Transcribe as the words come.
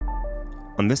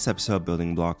On this episode of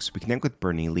Building Blocks, we connect with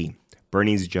Bernie Lee.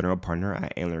 Bernie is a general partner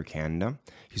at Antler Canada.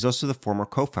 He's also the former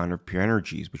co-founder of Pure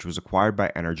Energies, which was acquired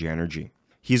by Energy Energy.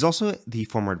 He is also the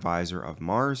former advisor of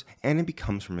Mars, and he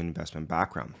comes from an investment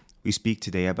background. We speak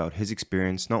today about his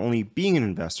experience not only being an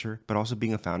investor, but also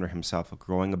being a founder himself of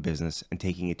growing a business and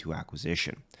taking it to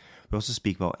acquisition. We also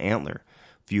speak about Antler.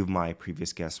 A few of my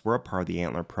previous guests were a part of the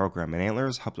Antler program, and Antler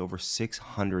has helped over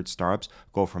 600 startups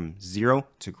go from zero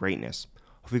to greatness.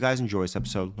 Hope you guys enjoy this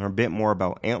episode, learn a bit more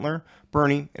about Antler,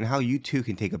 Bernie, and how you too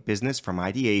can take a business from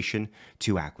ideation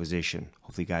to acquisition.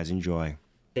 Hopefully you guys enjoy.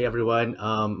 Hey everyone,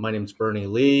 my name is Bernie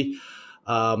Lee.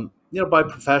 By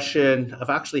profession, I've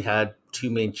actually had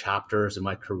two main chapters in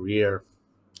my career.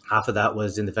 Half of that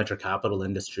was in the venture capital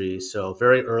industry. So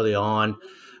very early on,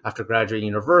 after graduating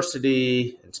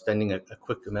university and spending a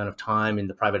quick amount of time in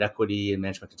the private equity and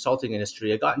management consulting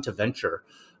industry, I got into venture.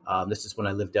 This is when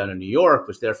I lived down in New York,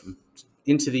 was there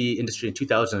into the industry in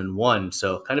 2001.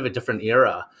 So kind of a different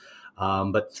era.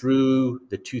 But through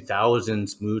the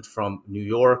 2000s, moved from New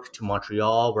York to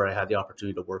Montreal, where I had the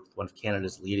opportunity to work with one of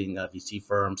Canada's leading VC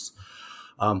firms.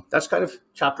 That's kind of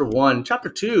chapter one. Chapter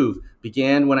two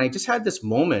began when I just had this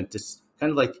moment, this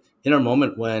kind of like inner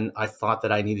moment when I thought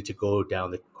that I needed to go down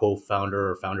the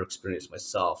co-founder or founder experience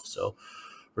myself. So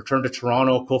returned to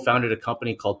Toronto, co-founded a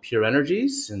company called Pure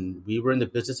Energies, and we were in the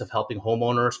business of helping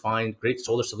homeowners find great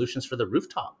solar solutions for the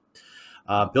rooftop.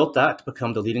 Built that to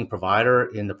become the leading provider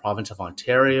in the province of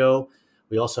Ontario.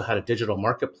 We also had a digital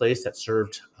marketplace that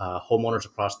served homeowners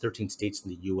across 13 states in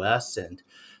the US. And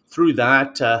through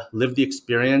that, lived the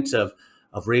experience of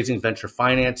raising venture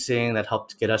financing that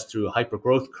helped get us through a hyper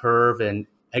growth curve and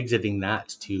exiting that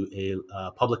to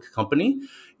a public company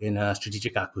in a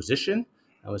strategic acquisition.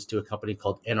 I was to a company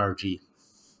called NRG.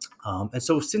 And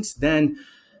so since then,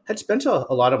 had spent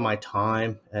a lot of my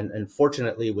time and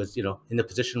fortunately was, in the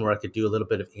position where I could do a little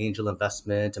bit of angel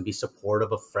investment and be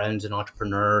supportive of friends and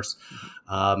entrepreneurs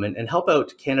and help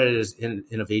out Canada's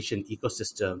innovation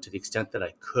ecosystem to the extent that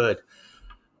I could.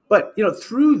 But,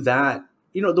 through that,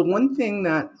 the one thing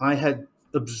that I had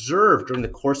observed during the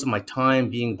course of my time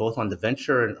being both on the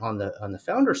venture and on the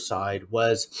founder side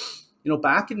was,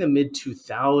 back in the mid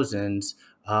 2000s,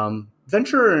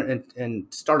 venture and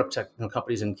startup tech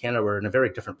companies in Canada were in a very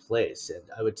different place. And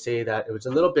I would say that it was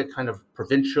a little bit kind of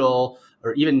provincial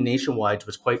or even nationwide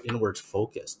was quite inwards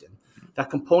focused. And that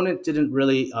component didn't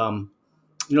really,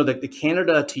 the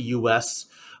Canada to US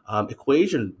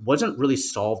equation wasn't really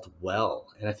solved well.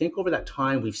 And I think over that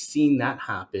time, we've seen that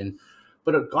happen.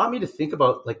 But it got me to think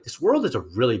about like this world is a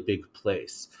really big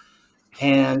place.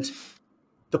 And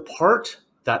the part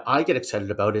that I get excited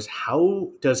about is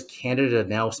how does Canada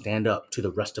now stand up to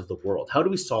the rest of the world? How do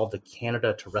we solve the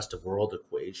Canada to rest of world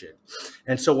equation?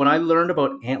 And so when I learned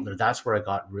about Antler, that's where I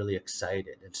got really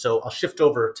excited. And so I'll shift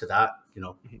over to that,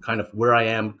 kind of where I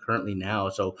am currently now.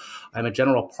 So I'm a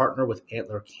general partner with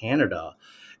Antler Canada,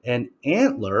 and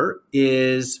Antler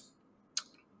has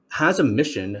a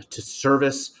mission to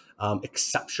service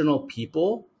exceptional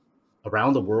people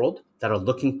around the world that are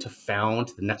looking to found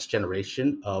the next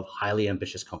generation of highly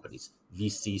ambitious companies,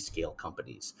 VC scale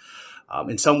companies.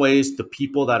 In some ways, the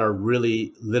people that are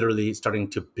really literally starting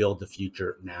to build the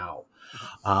future now.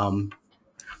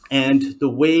 And the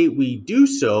way we do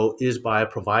so is by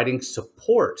providing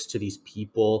support to these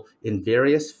people in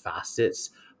various facets,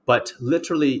 but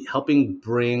literally helping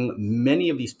bring many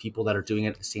of these people that are doing it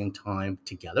at the same time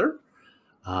together.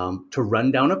 To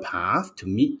run down a path, to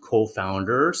meet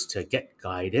co-founders, to get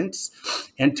guidance,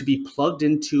 and to be plugged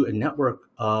into a network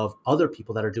of other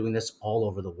people that are doing this all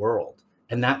over the world.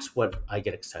 And that's what I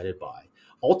get excited by.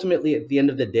 Ultimately, at the end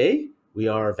of the day, we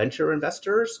are venture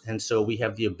investors. And so we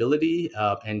have the ability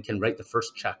and can write the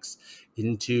first checks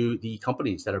into the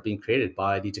companies that are being created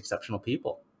by these exceptional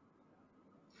people.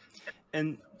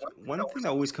 And one thing that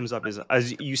always comes up is,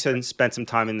 as you said, spent some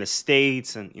time in the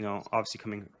States and, obviously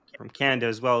coming from Canada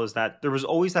as well, is that there was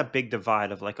always that big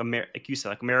divide of like you said,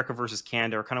 like America versus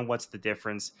Canada, or kind of what's the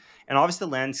difference. And obviously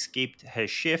the landscape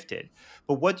has shifted.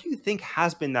 But what do you think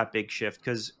has been that big shift?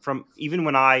 Because from even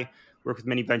when I worked with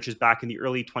many ventures back in the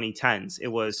early 2010s, it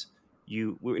was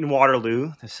you in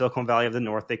Waterloo, the Silicon Valley of the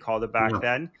North, they called it back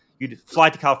then. You'd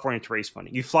fly to California to raise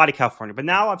funding. You'd fly to California. But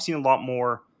now I've seen a lot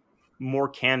more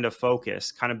Canada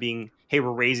focus, kind of being, hey,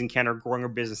 we're raising Canada, growing our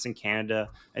business in Canada,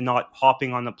 and not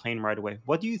hopping on the plane right away.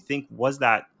 What do you think was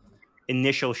that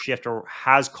initial shift, or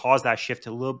has caused that shift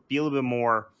to be a little bit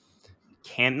more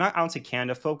I don't say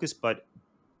Canada focused, but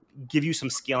give you some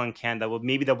scale in Canada? Well,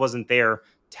 maybe that wasn't there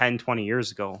 10, 20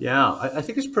 years ago. Yeah, I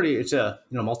think it's a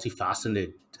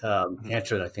multifaceted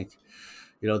answer that I think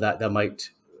that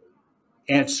might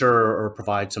answer or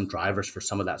provide some drivers for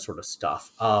some of that sort of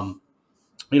stuff.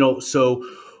 So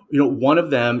one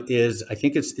of them is, I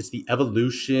think it's the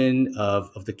evolution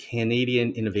of the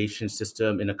Canadian innovation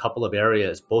system in a couple of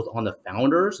areas, both on the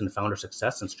founders and founder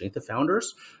success and strength of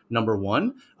founders, number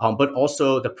one, but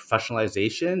also the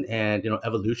professionalization and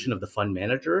evolution of the fund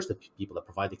managers, the people that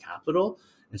provide the capital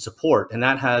and support. And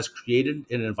that has created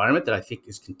an environment that I think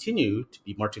is continued to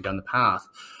be marching down the path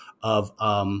of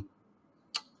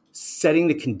setting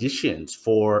the conditions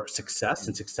for success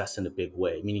and success in a big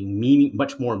way, meaning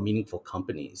much more meaningful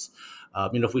companies.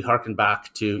 If we harken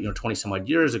back to 20 some odd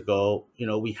years ago,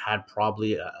 we had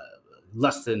probably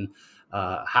less than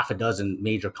half a dozen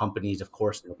major companies. Of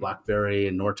course, BlackBerry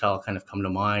and Nortel kind of come to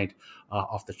mind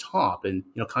off the top. And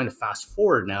kind of fast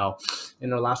forward now,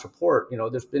 in our last report,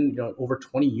 there's been over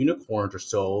 20 unicorns or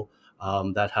so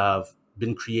that have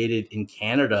been created in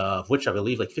Canada, of which I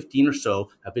believe like 15 or so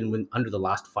have been under the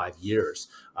last 5 years.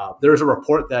 There's a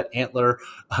report that Antler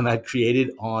had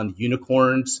created on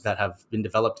unicorns that have been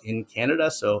developed in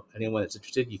Canada. So anyone that's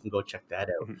interested, you can go check that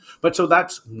out. Mm-hmm. But so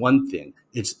that's one thing.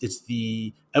 It's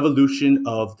the evolution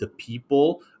of the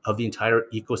people of the entire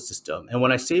ecosystem. And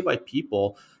when I say by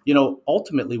people,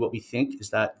 ultimately what we think is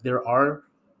that there are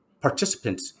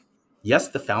participants. Yes,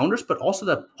 the founders, but also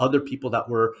the other people that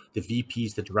were the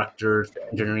VPs, the directors, the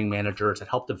engineering managers that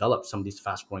helped develop some of these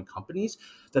fast-growing companies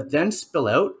that then spill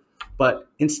out. But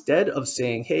instead of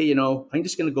saying, hey, I'm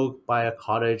just going to go buy a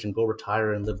cottage and go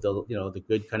retire and live the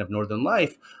good kind of northern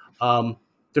life,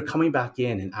 they're coming back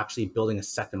in and actually building a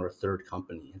second or third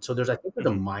company. And so there's a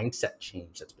mindset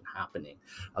change that's been happening,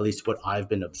 at least what I've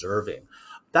been observing.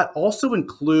 That also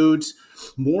includes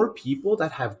more people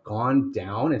that have gone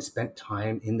down and spent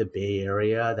time in the Bay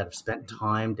Area, that have spent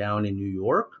time down in New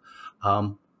York,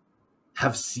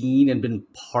 have seen and been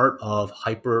part of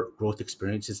hyper growth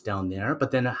experiences down there,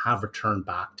 but then have returned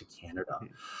back to Canada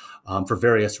for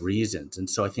various reasons. And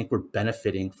so I think we're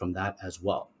benefiting from that as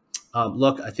well.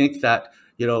 Look, I think that,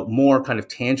 more kind of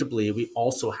tangibly, we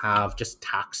also have just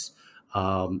tax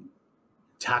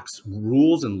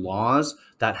rules and laws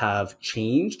that have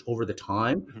changed over the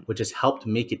time, which has helped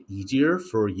make it easier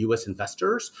for U.S.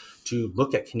 investors to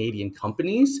look at Canadian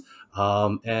companies.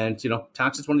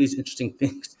 Tax is one of these interesting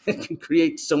things that can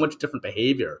create so much different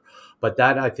behavior. But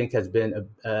that, I think, has been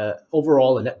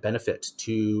overall a net benefit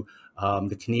to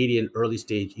the Canadian early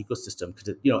stage ecosystem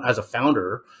because, as a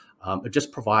founder, it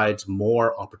just provides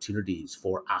more opportunities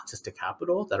for access to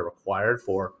capital that are required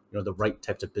for the right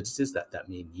types of businesses that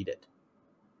may need it.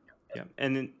 Yeah,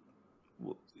 and then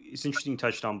it's interesting you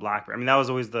touched on BlackBerry. I mean, that was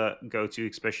always the go-to,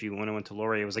 especially when I went to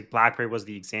Laurier. It was like BlackBerry was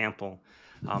the example.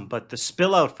 But the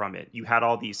spill out from it, you had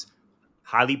all these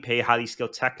highly paid, highly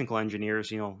skilled technical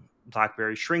engineers.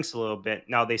 BlackBerry shrinks a little bit.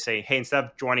 Now they say, hey, instead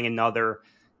of joining another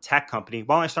tech company,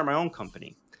 why don't I start my own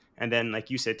company? And then, like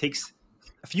you said, it takes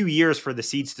a few years for the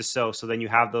seeds to sow. So then you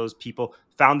have those people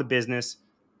found the business,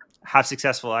 have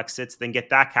successful exits, then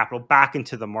get that capital back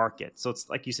into the market. So it's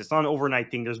like you said, it's not an overnight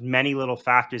thing. There's many little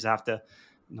factors that have to,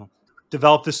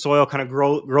 develop the soil, kind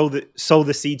of sow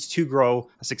the seeds to grow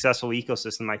a successful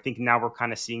ecosystem. I think now we're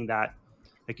kind of seeing that,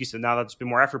 like you said, now that there's been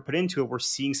more effort put into it, we're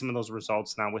seeing some of those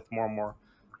results now with more and more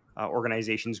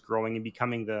organizations growing and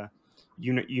becoming the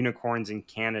unicorns in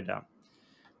Canada.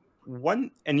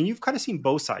 And you've kind of seen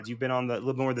both sides. You've been on a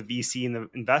little more the VC and the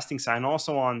investing side, and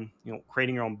also on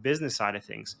creating your own business side of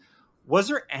things. Was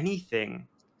there anything,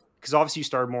 because obviously you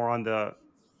started more on the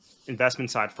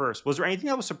investment side first, was there anything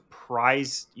that would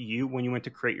surprise you when you went to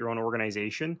create your own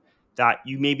organization that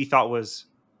you maybe thought was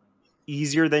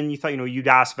easier than you thought? You'd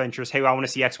ask ventures, hey, well, I want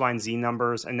to see X, Y, and Z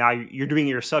numbers, and now you're doing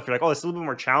it yourself. You're like, oh, it's a little bit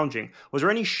more challenging. Was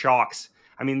there any shocks?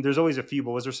 I mean, there's always a few,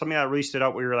 but was there something that really stood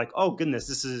out where you're like, oh goodness,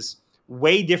 this is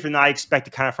way different than I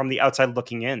expected, kind of from the outside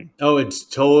looking in? Oh, it's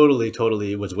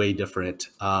totally was way different.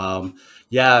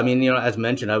 Yeah, I mean, as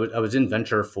mentioned, I was in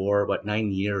venture for about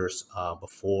 9 years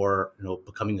before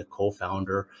becoming a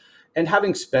co-founder, and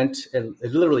having spent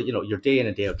literally your day in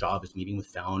and day out job is meeting with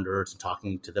founders and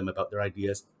talking to them about their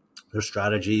ideas, their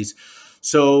strategies.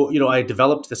 So I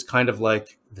developed this kind of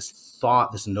like this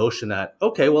thought, this notion that,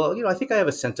 okay, well, I think I have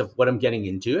a sense of what I'm getting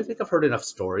into. I think I've heard enough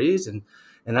stories and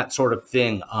that sort of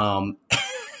thing.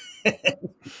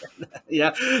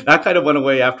 Yeah, that kind of went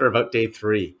away after about day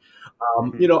 3.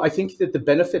 I think that the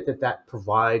benefit that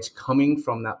provides coming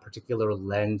from that particular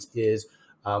lens is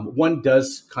one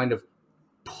does kind of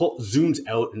zooms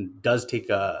out and does take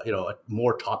a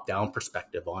more top-down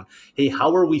perspective on, hey,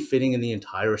 how are we fitting in the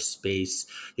entire space?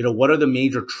 What are the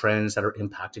major trends that are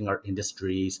impacting our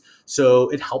industries? So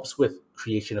it helps with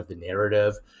creation of the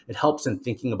narrative. It helps in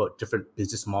thinking about different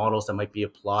business models that might be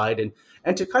applied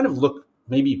and to kind of look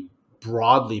maybe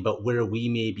broadly about where we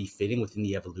may be fitting within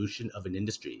the evolution of an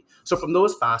industry. So from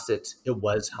those facets, it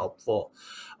was helpful.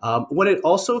 When it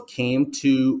also came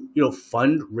to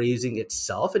fundraising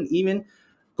itself, and even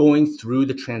going through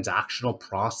the transactional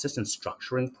process and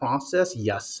structuring process,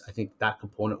 yes, I think that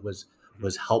component was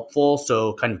helpful.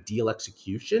 So kind of deal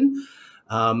execution.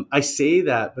 I say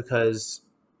that because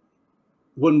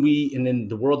and in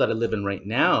the world that I live in right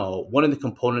now, one of the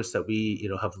components that we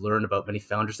have learned about many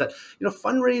founders, that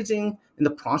fundraising and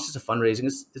the process of fundraising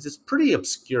is this pretty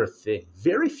obscure thing.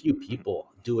 Very few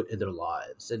people do it in their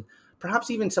lives, and perhaps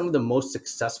even some of the most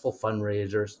successful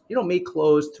fundraisers may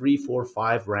close 3, 4,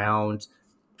 5 rounds.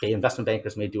 Okay, investment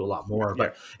bankers may do a lot more,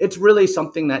 but it's really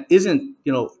something that doesn't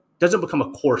become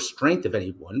a core strength of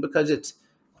anyone, because it's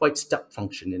quite step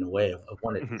function in a way of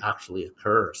when it actually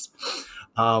occurs.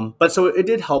 But so it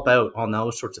did help out on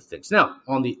those sorts of things. Now,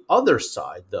 on the other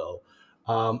side, though,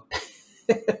 what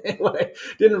I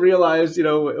didn't realize,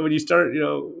 when you start,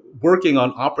 working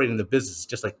on operating the business,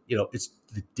 just like, it's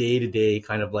the day-to-day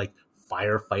kind of like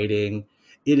firefighting.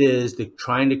 It is the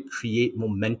trying to create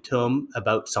momentum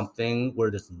about something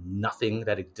where there's nothing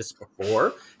that exists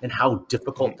before, and how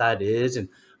difficult that is, and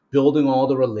building all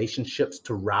the relationships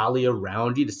to rally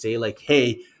around you to say like,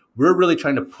 hey, we're really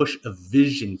trying to push a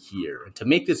vision here. And to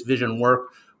make this vision work,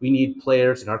 we need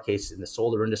players, in our case, in the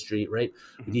solar industry, right?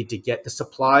 We need to get the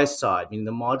supply side, meaning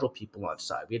the module people on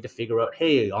side. We had to figure out,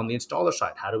 hey, on the installer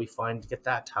side, how do we get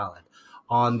that talent?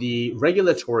 On the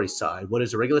regulatory side, what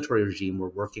is the regulatory regime we're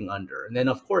working under? And then,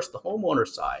 of course, the homeowner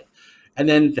side. And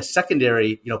then the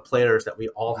secondary, players that we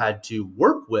all had to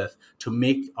work with to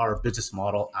make our business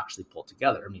model actually pull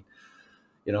together. I mean,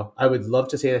 I would love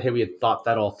to say that, hey, we had thought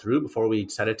that all through before we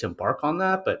decided to embark on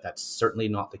that, but that's certainly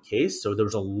not the case. So there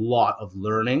was a lot of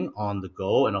learning on the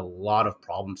go, and a lot of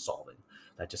problem solving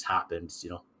that just happens,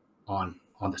 on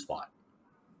the spot.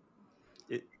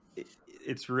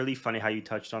 It's really funny how you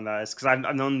touched on that, because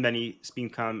I've known many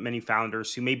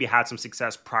founders who maybe had some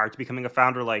success prior to becoming a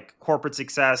founder, like corporate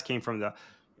success came from the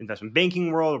investment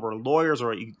banking world, or lawyers,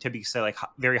 or you typically say like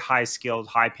very high skilled,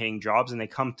 high paying jobs, and they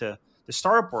come to the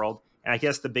startup world. And I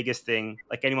guess the biggest thing,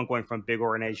 like anyone going from a big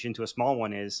organization to a small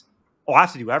one, is, I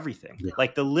have to do everything. Yeah.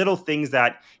 Like the little things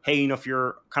that, hey, if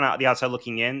you're kind of the outside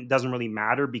looking in, doesn't really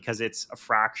matter because it's a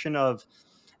fraction of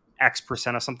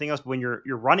X% of something else. But when you're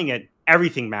running it,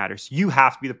 everything matters. You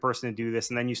have to be the person to do this.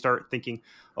 And then you start thinking,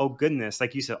 oh goodness,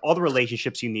 like you said, all the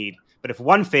relationships you need. But if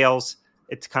one fails,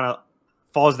 it kind of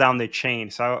falls down the chain.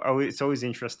 So it's always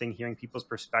interesting hearing people's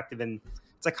perspective. And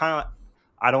it's like kind of,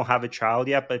 I don't have a child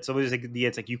yet, but it's always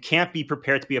like you can't be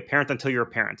prepared to be a parent until you're a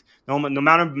parent. No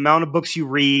amount of books you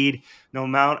read, no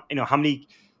amount, how many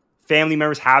family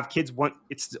members have kids.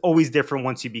 It's always different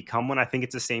once you become one. I think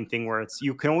it's the same thing where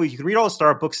you can read all the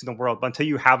startup books in the world, but until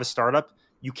you have a startup,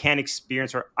 you can't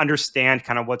experience or understand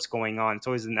kind of what's going on. It's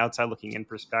always an outside looking in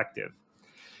perspective.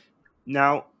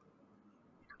 Now,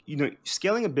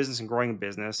 scaling a business and growing a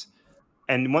business.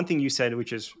 And one thing you said,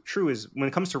 which is true, is when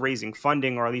it comes to raising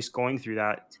funding, or at least going through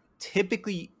that,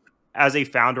 typically as a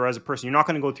founder, as a person, you're not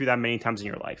going to go through that many times in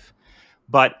your life.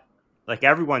 But like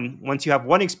everyone, once you have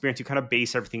one experience, you kind of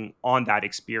base everything on that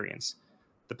experience.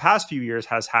 The past few years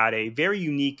has had a very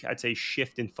unique, I'd say,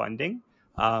 shift in funding,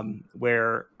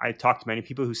 where I talked to many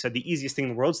people who said the easiest thing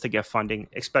in the world is to get funding,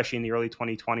 especially in the early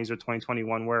 2020s or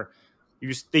 2021, where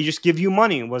they just give you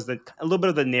money, was a little bit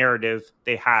of the narrative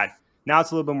they had. Now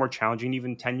it's a little bit more challenging.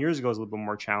 Even 10 years ago, it was a little bit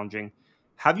more challenging.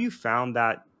 Have you found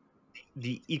that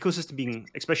the ecosystem being,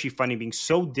 especially funding, being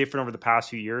so different over the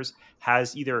past few years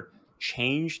has either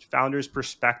changed founders'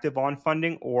 perspective on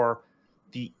funding or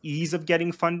the ease of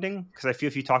getting funding? Because I feel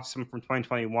if you talk to someone from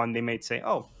 2021, they might say,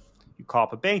 oh, you call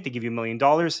up a bank, they give you $1 million.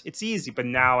 It's easy. But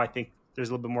now I think there's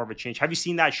a little bit more of a change. Have you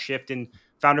seen that shift in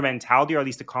founder mentality, or at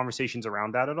least the conversations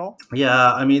around that at all?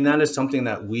 Yeah, I mean, that is something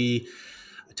that we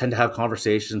tend to have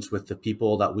conversations with the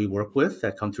people that we work with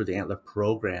that come through the Antler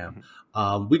program.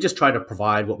 We just try to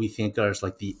provide what we think is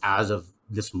like the as of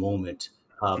this moment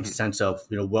sense of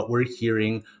what we're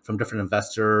hearing from different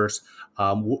investors,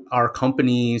 our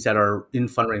companies that are in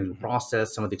fundraising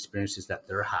process, some of the experiences that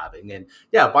they're having. And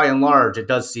yeah, by and large, it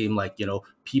does seem like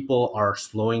people are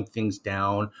slowing things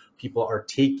down. People are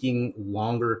taking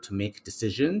longer to make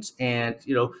decisions, and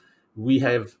we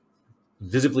have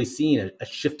visibly seen a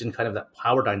shift in kind of that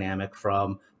power dynamic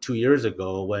from 2 years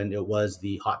ago, when it was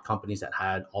the hot companies that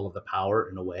had all of the power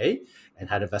in a way and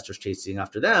had investors chasing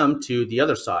after them, to the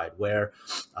other side where,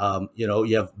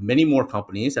 you have many more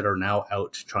companies that are now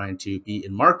out trying to be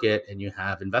in market, and you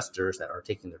have investors that are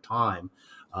taking their time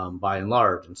by and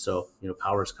large. And so,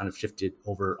 power has kind of shifted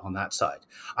over on that side.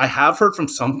 I have heard from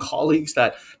some colleagues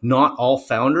that not all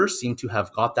founders seem to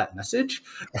have got that message.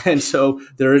 And so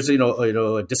there is,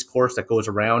 a discourse that goes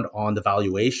around on the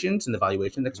valuations and the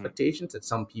valuation expectations that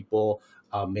some people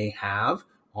may have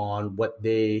on what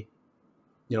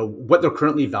what they're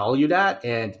currently valued at,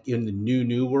 and in the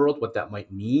new world, what that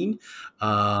might mean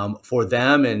for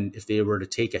them, and if they were to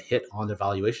take a hit on their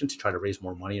valuation to try to raise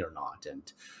more money or not.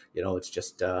 And it's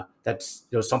just that's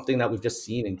something that we've just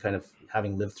seen, and kind of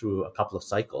having lived through a couple of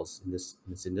cycles in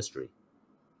this industry.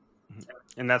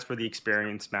 And that's where the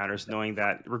experience matters, knowing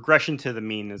that regression to the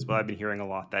mean is what I've been hearing a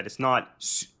lot. That it's not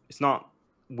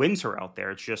Windsor out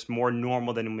there. It's just more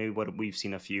normal than maybe what we've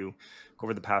seen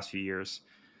over the past few years.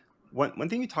 One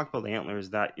thing you talked about Antler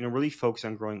is that, really focus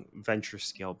on growing venture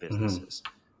scale businesses.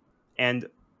 And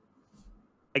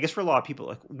I guess for a lot of people,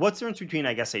 like, what's the difference between,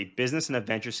 I guess, a business and a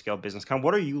venture scale business? Kind of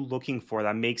what are you looking for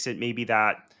that makes it maybe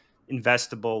that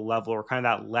investable level, or kind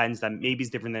of that lens that maybe is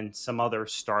different than some other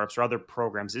startups or other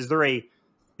programs? Is there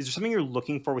something you're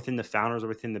looking for within the founders or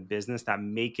within the business that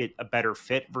make it a better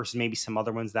fit versus maybe some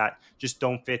other ones that just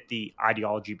don't fit the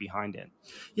ideology behind it?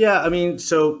 Yeah, I mean,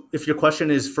 so if your question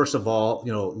is, first of all,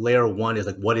 layer one is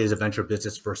like, what is a venture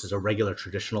business versus a regular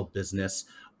traditional business?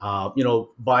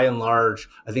 By and large,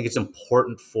 I think it's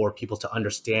important for people to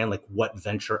understand like what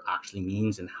venture actually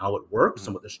means and how it works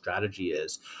and what the strategy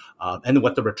is, and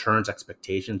what the returns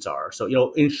expectations are.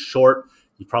 So, in short,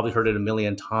 you've probably heard it a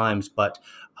million times, but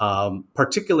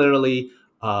particularly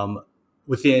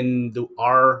within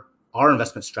our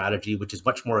investment strategy, which is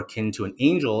much more akin to an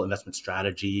angel investment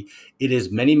strategy, it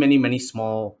is many, many, many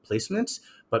small placements,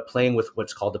 but playing with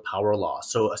what's called the power law.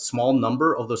 So a small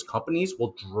number of those companies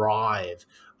will drive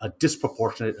a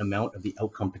disproportionate amount of the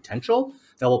outcome potential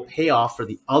that will pay off for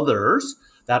the others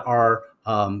that are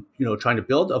trying to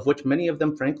build, of which many of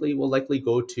them, frankly, will likely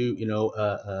go to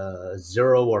a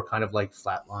zero or kind of like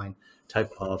flatline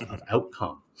type of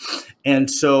outcome. And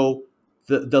so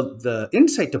the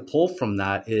insight to pull from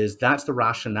that is that's the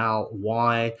rationale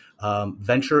why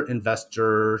venture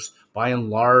investors, by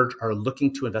and large, are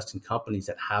looking to invest in companies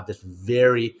that have this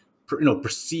very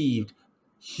perceived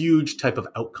huge type of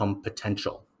outcome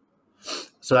potential.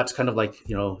 So that's kind of like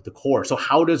the core. So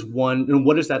how does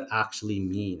what does that actually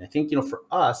mean? I think for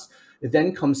us, it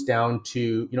then comes down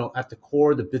to at the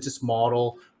core, the business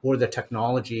model or the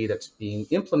technology that's being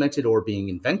implemented or being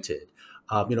invented.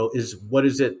 Is what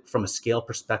is it from a scale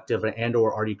perspective, and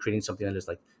or are you creating something that is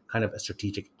like kind of a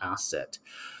strategic asset?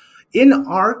 In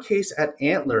our case at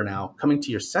Antler, now coming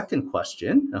to your second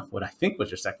question, what I think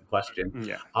was your second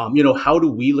question, how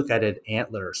do we look at it at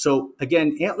Antler? So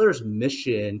again, Antler's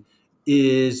mission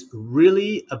is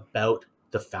really about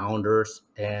the founders,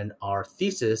 and our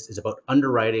thesis is about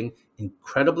underwriting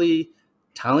incredibly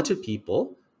talented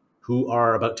people who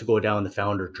are about to go down the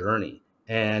founder journey.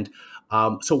 And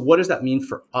so what does that mean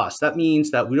for us? That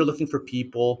means that we're looking for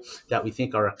people that we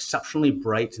think are exceptionally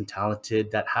bright and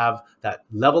talented, that have that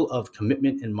level of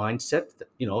commitment and mindset. That,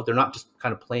 they're not just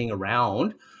kind of playing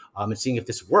around and seeing if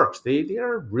this works. They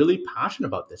are really passionate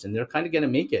about this, and they're kind of going to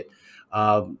make it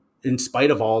in spite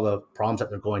of all the problems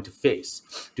that they're going to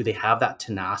face. Do they have that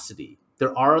tenacity?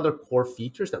 There are other core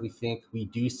features that we think we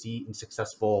do see in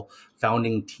successful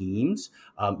founding teams.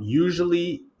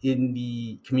 Usually in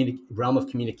the realm of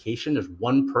communication, there's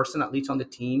one person at least on the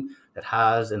team that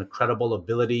has an incredible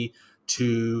ability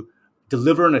to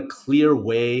deliver in a clear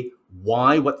way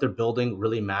why what they're building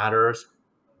really matters,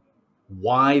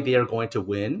 why they are going to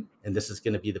win, and this is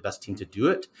going to be the best team to do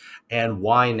it, and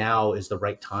why now is the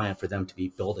right time for them to be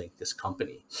building this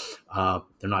company.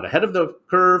 They're not ahead of the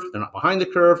curve, they're not behind the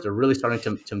curve, they're really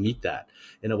starting to meet that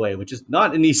in a way, which is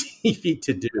not an easy feat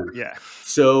to do. Yeah.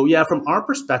 So from our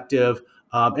perspective,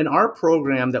 and our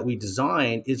program that we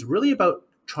design is really about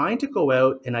trying to go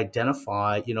out and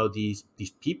identify, these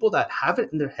people that have it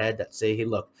in their head that say, hey,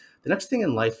 look, the next thing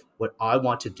in life, what I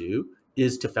want to do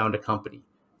is to found a company.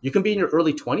 You can be in your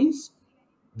early 20s.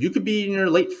 You could be in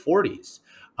your late 40s.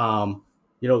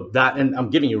 That, and I'm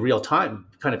giving you real time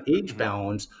kind of age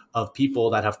bounds of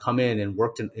people that have come in and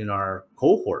worked in our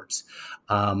cohorts.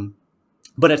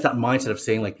 But it's that mindset of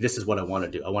saying, like, this is what I want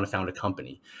to do. I want to found a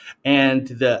company. And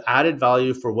the added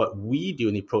value for what we do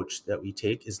and the approach that we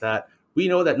take is that we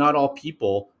know that not all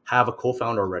people have a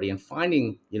co-founder already, and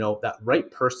finding, that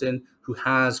right person who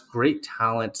has great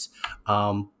talents,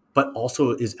 but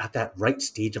also is at that right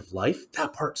stage of life,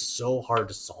 that part's so hard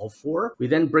to solve for. We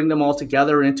then bring them all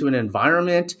together into an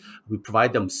environment. We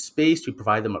provide them space. We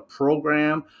provide them a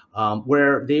program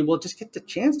where they will just get the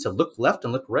chance to look left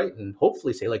and look right and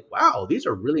hopefully say, like, wow, these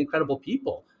are really incredible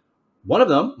people. One of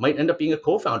them might end up being a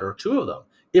co-founder, or two of them.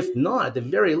 If not, at the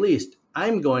very least,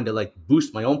 I'm going to like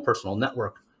boost my own personal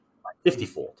network 50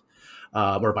 fold,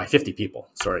 or by 50 people,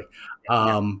 sorry.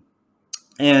 Yeah.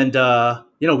 And,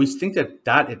 we think that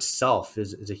that itself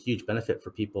is a huge benefit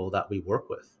for people that we work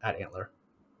with at Antler.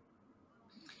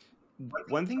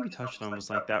 One thing we touched on was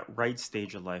like that right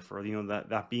stage of life, or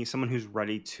that being someone who's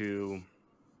ready to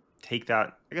take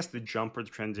that, I guess, the jump or the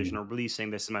transition, or really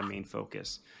saying this is my main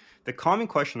focus. The common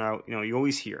question you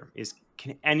always hear is,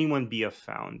 can anyone be a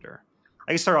founder?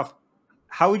 I can start off.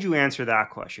 How would you answer that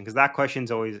question? Because that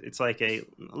question's always, it's like a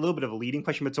little bit of a leading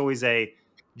question, but it's always a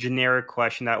generic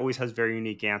question that always has very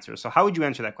unique answers. So how would you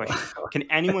answer that question? Can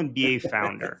anyone be a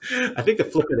founder? I think the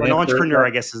flippant Or an answer, entrepreneur, I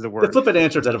guess, is the the word. flippant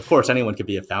answer is that of course anyone could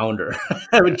be a founder.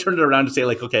 I would turn it around to say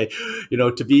like, okay,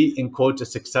 to be in quotes a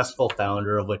successful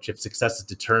founder, of which if success is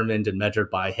determined and measured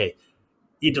by, hey,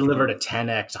 you delivered a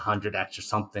 10x, 100x, or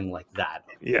something like that.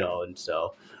 Yeah. And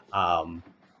so,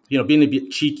 being a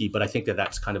bit cheeky, but I think that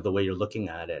that's kind of the way you're looking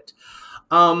at it.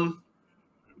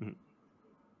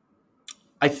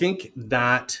 I think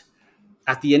that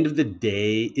at the end of the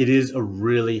day, it is a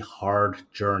really hard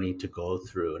journey to go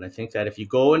through. And I think that if you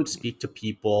go and speak to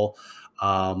people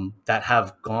that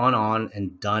have gone on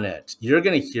and done it, you're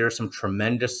going to hear some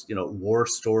tremendous, war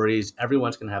stories.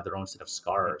 Everyone's going to have their own set of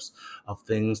scars of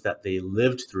things that they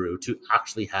lived through to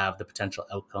actually have the potential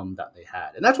outcome that they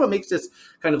had. And that's what makes this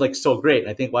kind of like so great. And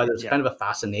I think why there's kind of a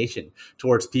fascination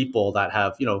towards people that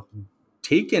have,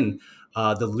 taken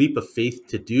the leap of faith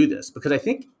to do this, because I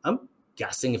think I'm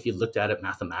guessing if you looked at it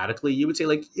mathematically, you would say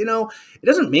like, it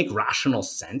doesn't make rational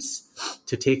sense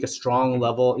to take a strong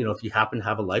level, if you happen to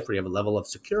have a life where you have a level of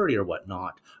security or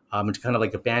whatnot, and to kind of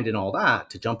like abandon all that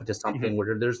to jump into something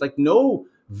where there's like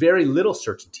very little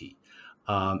certainty.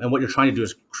 And what you're trying to do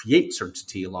is create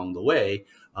certainty along the way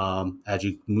as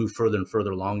you move further and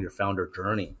further along your founder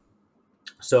journey.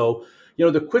 So,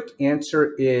 the quick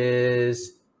answer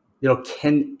is,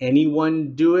 can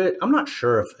anyone do it? I'm not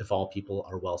sure if all people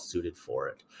are well suited for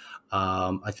it.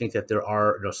 I think that there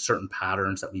are certain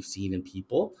patterns that we've seen in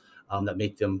people that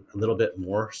make them a little bit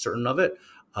more certain of it,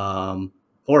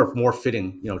 or more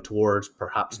fitting, towards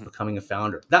perhaps becoming a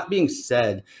founder. That being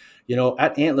said,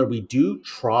 at Antler, we do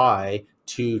try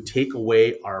to take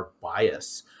away our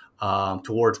bias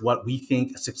towards what we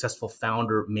think a successful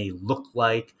founder may look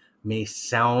like, may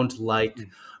sound like,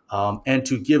 and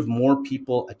to give more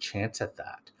people a chance at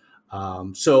that.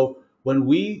 So what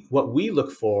we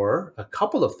look for, a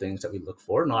couple of things that we look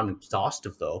for, not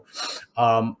exhaustive though,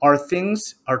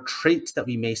 are traits that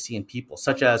we may see in people,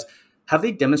 such as, have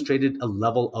they demonstrated a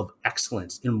level of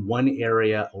excellence in one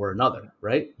area or another,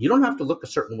 right? You don't have to look a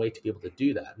certain way to be able to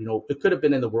do that. It could have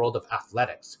been in the world of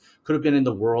athletics, could have been in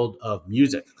the world of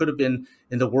music, could have been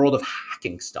in the world of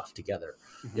hacking stuff together.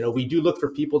 We do look for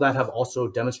people that have also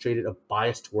demonstrated a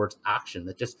bias towards action,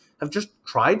 that have just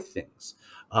tried things,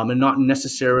 and not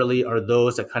necessarily are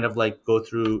those that kind of like go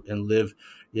through and live,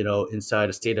 inside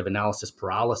a state of analysis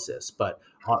paralysis, but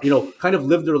kind of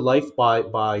live their life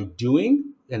by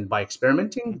doing and by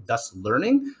experimenting, thus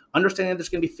learning, understanding there's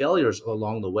going to be failures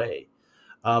along the way.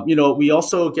 We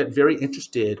also get very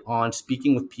interested on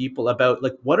speaking with people about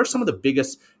like, what are some of the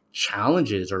biggest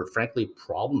challenges or frankly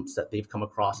problems that they've come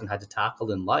across and had to tackle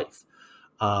in life.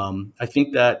 I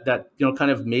think that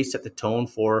kind of may set the tone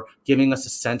for giving us a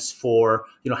sense for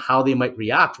how they might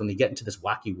react when they get into this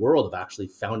wacky world of actually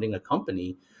founding a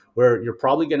company, where you're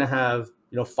probably going to have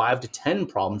 5 to 10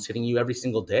 problems hitting you every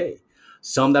single day.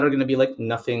 Some that are going to be like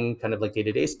nothing, kind of like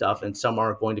day-to-day stuff, and some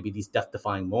are going to be these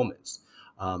death-defying moments.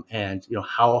 And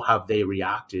how have they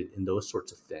reacted in those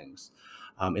sorts of things,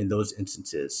 in those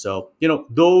instances? So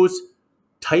those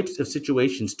types of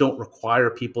situations don't require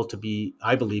people to be,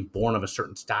 I believe, born of a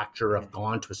certain stature, have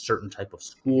gone to a certain type of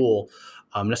school,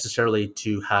 necessarily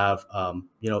to have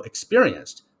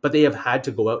experienced, but they have had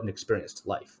to go out and experience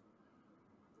life.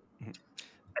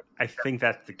 I think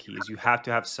that's the key. Is you have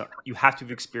to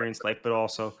have experienced life, but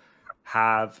also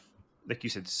have, like you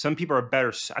said, some people are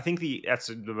better. I think that's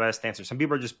the best answer. Some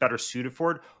people are just better suited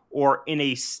for it, or in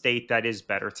a state that is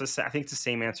better. I think it's the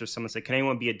same answer. Someone said, "Can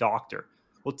anyone be a doctor?"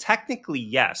 Well, technically,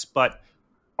 yes, but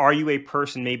are you a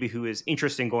person maybe who is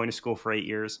interested in going to school for 8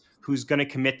 years, who's going to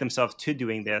commit themselves to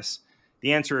doing this?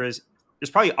 The answer is,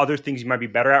 there's probably other things you might be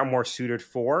better at or more suited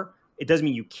for. It doesn't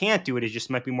mean you can't do it. It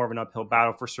just might be more of an uphill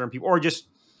battle for certain people, or just,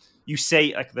 you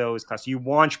say like those class, you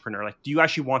want entrepreneur, like, do you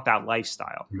actually want that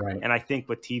lifestyle? Right. And I think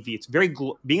with TV, it's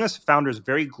being a founder is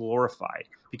very glorified,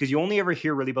 because you only ever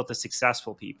hear really about the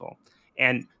successful people.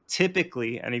 And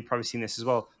typically, and you've probably seen this as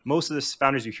well, most of the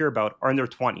founders you hear about are in their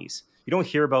 20s. You don't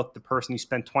hear about the person who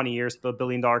spent 20 years to build $1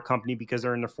 billion company because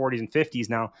they're in their 40s and 50s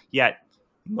now. Yet,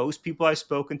 most people I've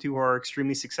spoken to who are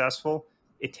extremely successful,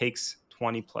 it takes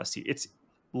 20 plus years. It's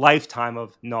lifetime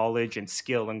of knowledge and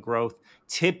skill and growth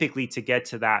typically to get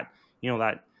to that,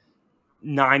 that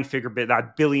nine-figure bit,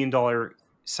 that $1 billion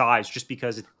size, just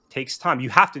because it takes time. You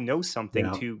have to know something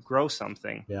Yeah. to grow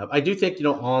something. Yeah, I do think,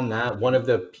 on that, one of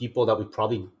the people that we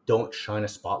probably don't shine a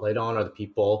spotlight on are the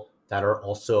people that are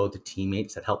also the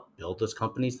teammates that help build those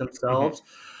companies Mm-hmm. themselves.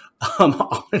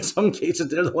 In some cases,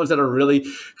 they're the ones that are really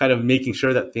kind of making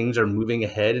sure that things are moving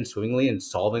ahead and swimmingly and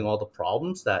solving all the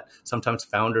problems that sometimes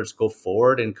founders go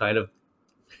forward and kind of,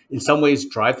 in some ways,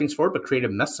 drive things forward, but create a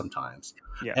mess sometimes.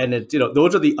 Yeah. And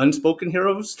those are the unspoken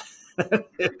heroes.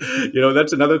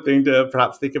 That's another thing to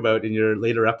perhaps think about in your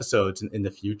later episodes in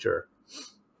the future.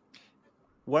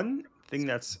 One thing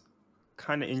that's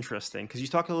kind of interesting, because you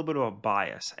talk a little bit about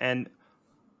bias, and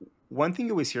one thing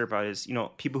you always hear about is,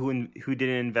 people who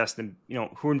didn't invest in,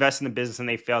 who invest in the business and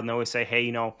they failed, and they always say,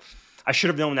 hey, I should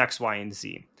have known X, Y, and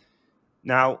Z.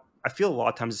 Now, I feel a lot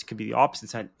of times this could be the opposite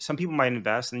side. Some people might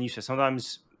invest, and you said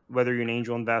sometimes, whether you're an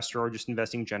angel investor or just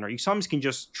investing in general, you sometimes can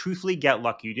just truthfully get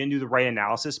lucky. You didn't do the right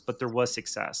analysis, but there was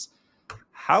success.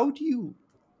 How do you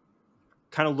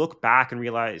kind of look back and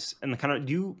realize, and kind of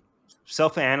do you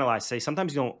self-analyze, say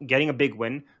sometimes, getting a big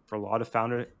win for a lot of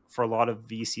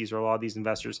VCs or a lot of these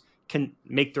investors can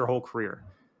make their whole career.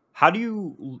 How do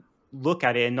you look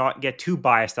at it and not get too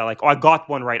biased that, like, oh, I got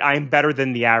one right, I am better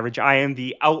than the average, I am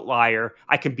the outlier,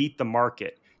 I can beat the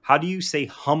market? How do you stay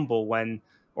humble when,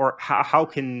 or how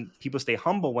can people stay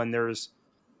humble when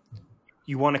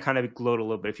you want to kind of gloat a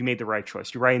little bit if you made the right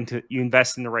choice, you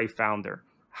invest in the right founder?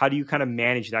 How do you kind of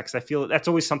manage that? Because I feel that's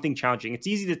always something challenging. It's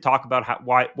easy to talk about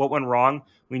what went wrong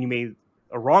when you made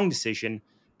a wrong decision,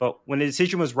 but when the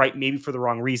decision was right, maybe for the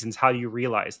wrong reasons, how do you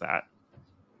realize that?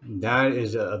 That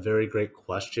is a very great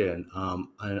question,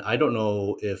 and I don't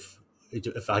know if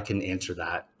I can answer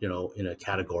that, in a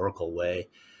categorical way.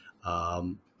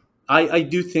 Um, I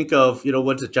do think of,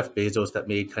 what's it, Jeff Bezos, that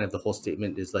made kind of the whole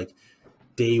statement is like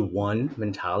day one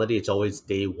mentality. It's always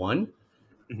day one.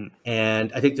 Mm-hmm.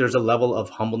 And I think there's a level of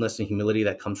humbleness and humility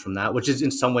that comes from that, which is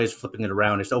in some ways flipping it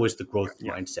around. It's always the growth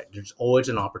Yeah. mindset. There's always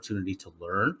an opportunity to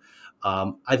learn.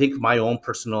 I think my own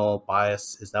personal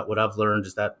bias is that what I've learned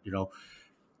is that,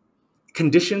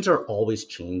 conditions are always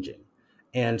changing.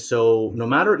 And so no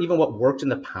matter even what worked in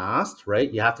the past, right,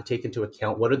 you have to take into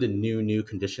account what are the new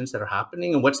conditions that are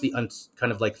happening and what's the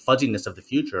kind of like fuzziness of the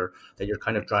future that you're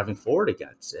kind of driving forward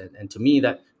against. And to me,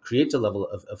 that creates a level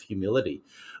of humility,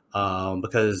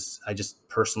 because I just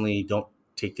personally don't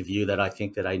take the view that I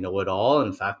think that I know it all.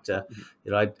 In fact,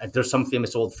 there's some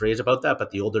famous old phrase about that,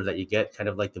 but the older that you get, kind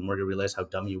of like the more you realize how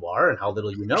dumb you are and how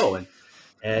little you know.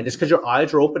 And it's because your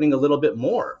eyes are opening a little bit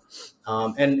more.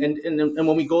 And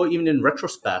when we go even in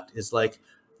retrospect, is like,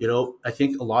 I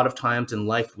think a lot of times in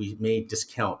life we may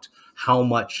discount how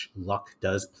much luck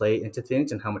does play into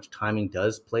things and how much timing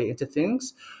does play into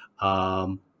things.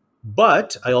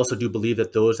 But I also do believe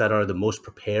that those that are the most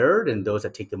prepared and those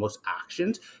that take the most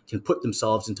actions can put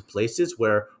themselves into places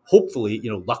where hopefully,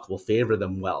 luck will favor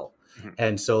them well. Mm-hmm.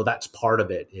 And so that's part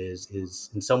of it is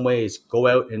in some ways go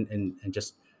out and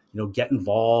just, get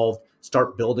involved,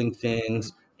 start building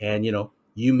things. And,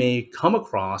 you may come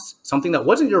across something that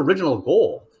wasn't your original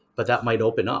goal, but that might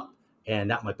open up and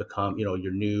that might become,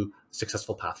 your new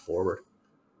successful path forward.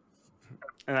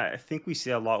 And I think we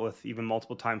see a lot with even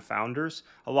multiple time founders.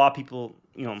 A lot of people,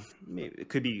 it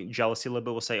could be jealousy a little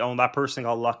bit, will say, oh, that person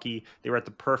got lucky. They were at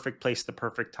the perfect place at the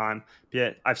perfect time. But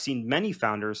yet I've seen many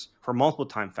founders who are multiple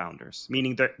time founders,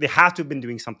 meaning they have to have been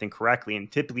doing something correctly.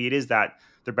 And typically it is that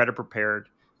they're better prepared,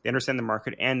 they understand the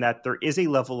market, and that there is a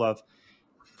level of,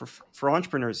 for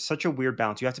entrepreneurs, such a weird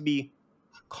balance. You have to be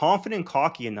confident and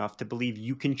cocky enough to believe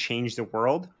you can change the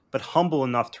world, but humble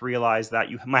enough to realize that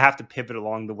you might have to pivot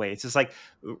along the way. It's just like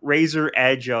razor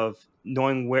edge of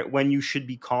knowing when you should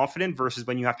be confident versus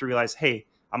when you have to realize, hey,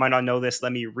 I might not know this.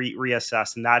 Let me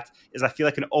reassess. And that is, I feel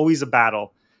like, always a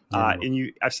battle. Yeah.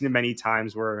 And I've seen it many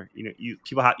times where you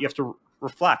have to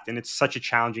reflect, and it's such a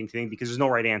challenging thing because there's no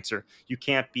right answer. You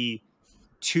can't be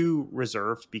too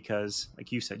reserved because,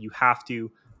 like you said, you have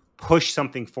to push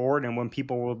something forward. And when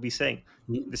people will be saying,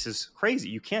 this is crazy,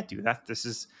 you can't do that, this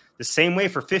is the same way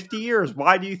for 50 years,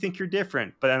 why do you think you're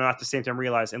different? But then at the same time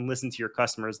realize and listen to your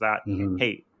customers that,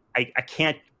 hey, I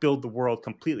can't build the world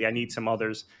completely. I need some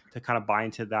others to kind of buy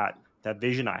into that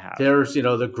vision I have. There's,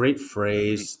 the great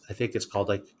phrase, I think it's called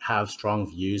like have strong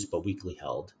views, but weakly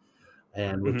held.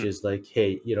 and which Hmm. is like,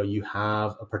 hey, you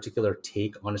have a particular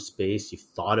take on a space, you've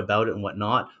thought about it and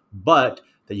whatnot, but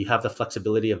that you have the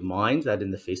flexibility of mind that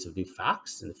in the face of new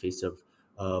facts, in the face of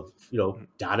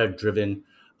data driven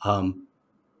um,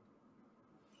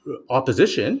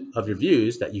 opposition of your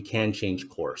views, that you can change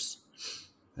course.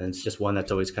 And it's just one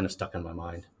that's always kind of stuck in my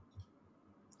mind.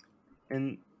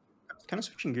 And kind of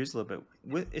switching gears a little bit,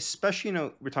 with especially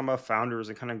we're talking about founders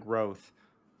and kind of growth.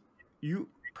 You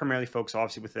primarily focus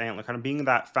obviously with Antler, kind of being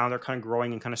that founder, kind of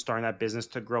growing and kind of starting that business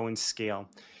to grow and scale.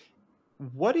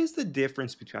 What is the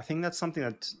difference between? I think that's something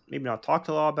that's maybe not talked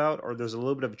a lot about, or there's a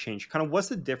little bit of a change. Kind of what's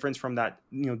the difference from that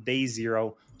day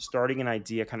zero, starting an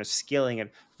idea, kind of scaling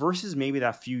it, versus maybe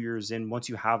that few years in once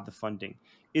you have the funding?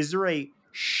 Is there a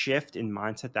shift in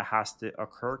mindset that has to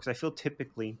occur? Because I feel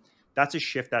typically that's a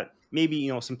shift that maybe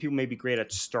some people may be great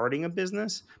at starting a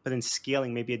business, but then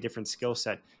scaling maybe a different skill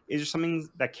set. Is there something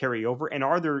that carry over, and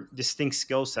are there distinct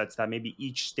skill sets that maybe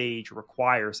each stage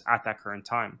requires at that current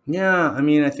time? Yeah, I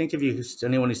mean, I think if you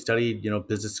anyone who studied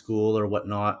business school or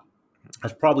whatnot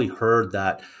has probably heard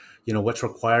that what's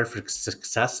required for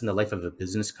success in the life of a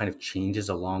business kind of changes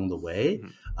along the way.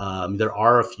 Mhm. There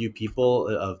are a few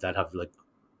people that have like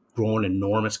grown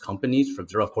enormous companies from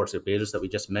zero, of course, the Bezos that we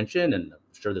just mentioned, and I'm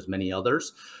sure there's many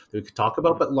others that we could talk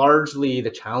about. Mhm. But largely, the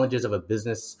challenges of a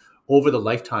business over the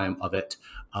lifetime of it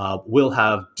will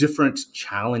have different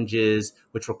challenges,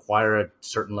 which require a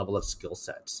certain level of skill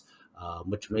sets,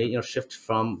 which may Mhm. shift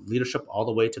from leadership all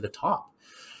the way to the top.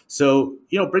 So,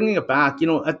 bringing it back,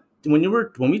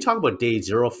 when we talk about day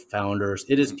zero founders,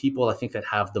 it is Mhm. people I think that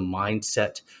have the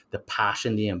mindset, the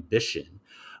passion, the ambition,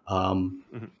 um,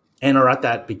 Mhm. and are at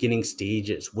that beginning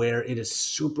stages where it is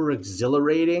super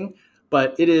exhilarating,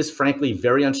 but it is frankly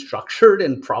very unstructured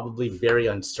and probably very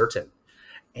uncertain. Mhm.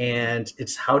 And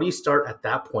it's how do you start at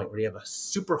that point where you have a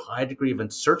super high degree of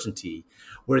uncertainty,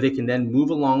 where they can then move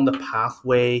along the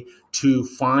pathway to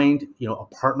find, a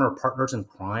partner or partners in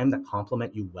crime that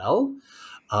complement you well,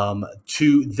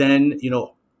 to then,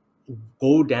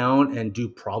 go down and do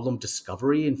problem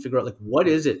discovery and figure out like what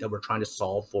is it that we're trying to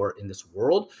solve for in this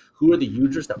world, who are the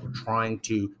users that we're trying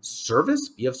to service,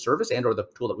 be of service, and or the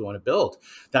tool that we want to build.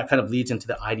 That kind of leads into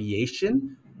the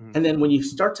ideation. Mhm. And then when you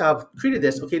start to have created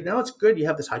this, okay, now it's good, you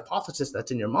have this hypothesis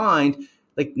that's in your mind.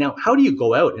 Like, now how do you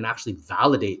go out and actually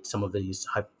validate some of these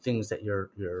things that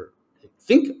you're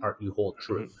think are you hold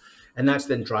true? Mhm. And that's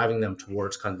then driving them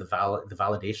towards kind of the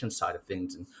validation side of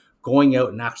things, and going out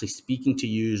and actually speaking to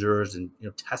users and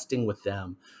testing with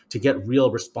them to get real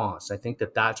response. I think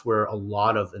that that's where a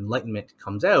lot of enlightenment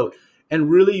comes out and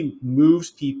really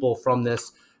moves people from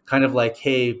this kind of like,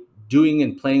 hey, doing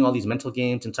and playing all these mental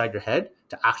games inside your head,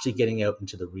 to actually getting out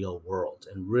into the real world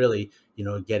and really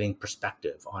getting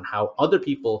perspective on how other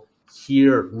people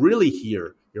really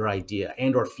hear your idea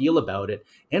and or feel about it,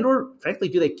 and or frankly,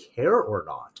 do they care or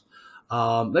not.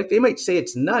 Like, they might say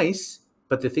it's nice,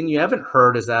 but the thing you haven't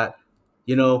heard is that,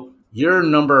 you're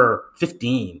number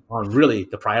 15 on really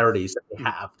the priorities that they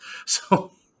Mhm. have.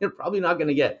 So you're probably not going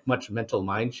to get much mental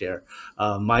mind share,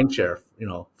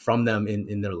 from them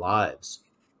in their lives.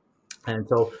 And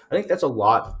so I think that's a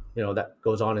lot, that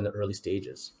goes on in the early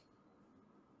stages.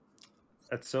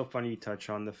 That's so funny you touch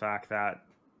on the fact that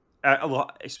a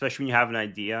lot, especially when you have an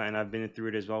idea, and I've been through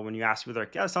it as well. When you ask people, they're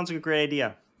like, "Yeah, it sounds like a great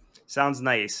idea, sounds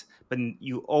nice," but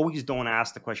you always don't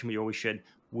ask the question, but you always should.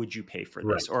 Would you pay for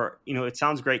this? Right. Or it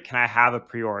sounds great. Can I have a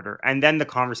pre-order? And then the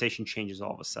conversation changes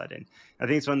all of a sudden. I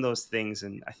think it's one of those things,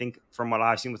 and I think from what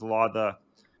I've seen with a lot of the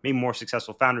maybe more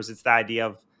successful founders, it's the idea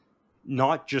of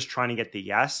not just trying to get the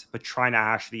yes, but trying to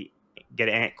actually get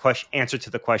an answer to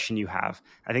the question you have.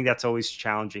 I think that's always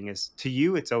challenging. Is to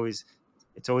you, it's always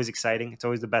exciting. It's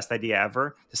always the best idea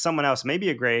ever. To someone else, maybe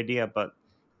a great idea, but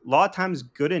a lot of times,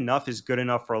 good enough is good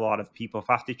enough for a lot of people. If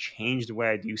I have to change the way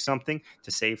I do something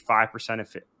to save 5%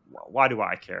 of it, why do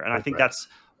I care? And I think Right. that's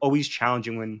always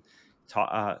challenging when,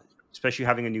 especially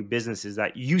having a new business, is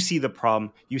that you see the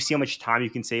problem, you see how much time you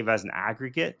can save as an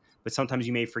aggregate, but sometimes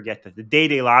you may forget that the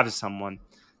day-to-day lives of someone,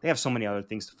 they have so many other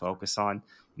things to focus on.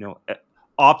 You know,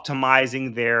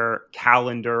 optimizing their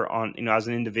calendar on as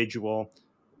an individual,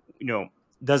 you know,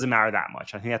 doesn't matter that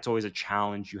much. I think that's always a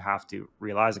challenge you have to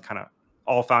realize, and kind of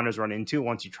all founders run into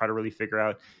once you try to really figure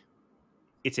out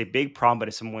it's a big problem, but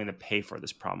is someone willing to pay for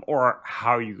this problem, or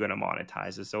how are you going to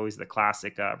monetize? It's always the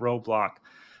classic roadblock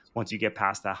once you get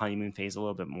past that honeymoon phase a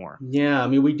little bit more. Yeah, I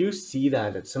mean, we do see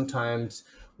that sometimes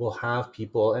we'll have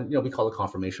people, and we call it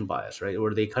confirmation bias, right?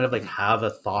 Where they kind of like Mhm. have a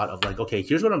thought of like, okay,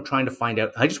 here's what I'm trying to find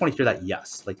out. I just want to hear that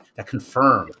yes, like that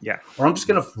confirm, Yeah. or I'm just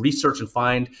going to research and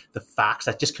find the facts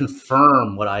that just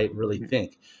confirm what I really Mhm.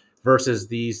 think, versus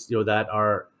these, that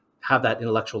are have that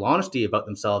intellectual honesty about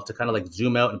themselves to kind of like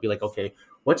zoom out and be like, okay,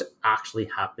 what's actually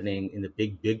happening in the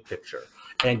big picture?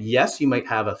 And yes, you might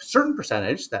have a certain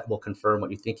percentage that will confirm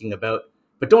what you're thinking about,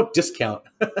 but don't discount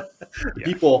the Yeah.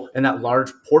 people in that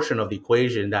large portion of the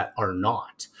equation that are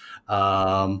not,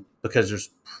 because there's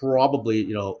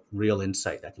probably, real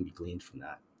insight that can be gleaned from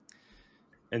that.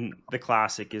 And the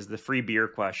classic is the free beer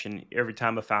question. Every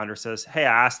time a founder says, "Hey,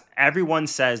 I asked," everyone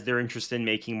says they're interested in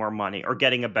making more money or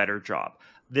getting a better job.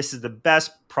 This is the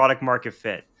best product market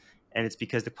fit. And it's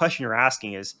because the question you're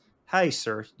asking is, "Hey,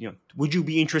 sir, would you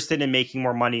be interested in making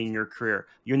more money in your career?"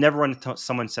 You never run until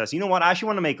someone says, "You know what, I actually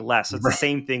want to make less." So it's the Right.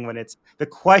 same thing when it's the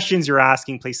questions you're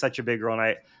asking play such a big role.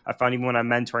 And I found even when I'm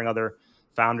mentoring other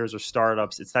founders or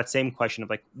startups, it's that same question of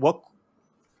like, what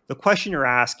the question you're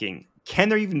asking, can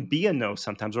there even be a no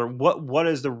sometimes, or what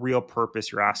is the real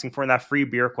purpose you're asking for? And that free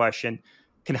beer question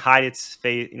can hide its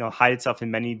face, hide itself in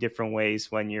many different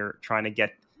ways when you're trying to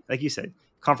get, like you said,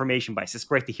 confirmation bias. It's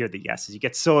great to hear the yeses. You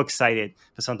get so excited,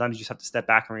 but sometimes you just have to step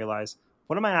back and realize,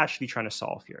 what am I actually trying to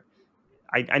solve here?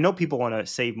 I know people want to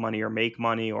save money or make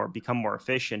money or become more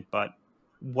efficient, but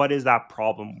what is that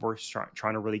problem we're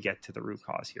trying to really get to the root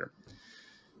cause here?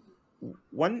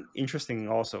 One interesting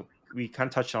also we kind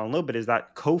of touched on a little bit is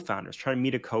that co-founders, trying to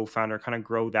meet a co-founder, kind of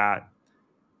grow that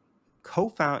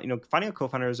finding a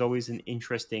co-founder is always an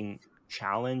interesting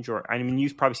challenge. Or I mean,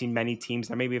 you've probably seen many teams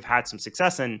that maybe have had some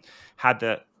success and had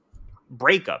the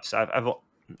breakups.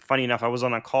 Funny enough, I was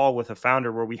on a call with a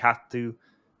founder where we had to,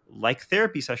 like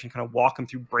therapy session, kind of walk him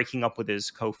through breaking up with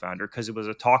his co-founder because it was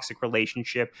a toxic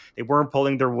relationship. They weren't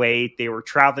pulling their weight. They were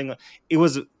traveling. It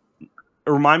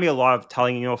reminded me a lot of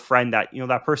telling, a friend that,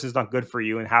 that person is not good for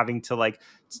you and having to like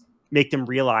make them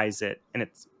realize it. And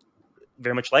it's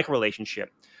very much like a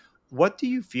relationship. What do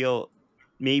you feel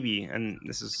maybe, and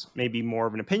this is maybe more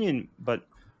of an opinion, but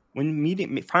when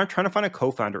trying to find a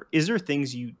co-founder, is there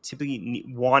things you typically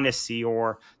want to see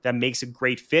or that makes a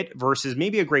great fit versus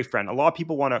maybe a great friend? A lot of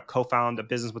people want to co-found a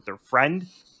business with their friend,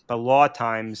 but a lot of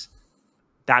times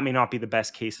that may not be the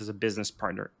best case as a business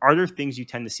partner. Are there things you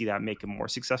tend to see that make it more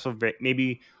successful,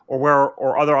 maybe,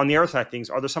 on the other side of things,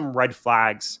 are there some red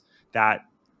flags that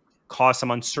cause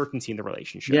some uncertainty in the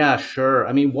relationship? Yeah, sure.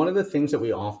 I mean, one of the things that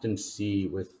we often see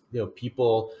with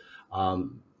people,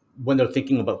 um, when they're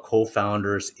thinking about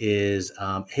co-founders is,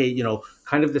 hey,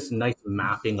 kind of this nice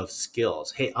mapping of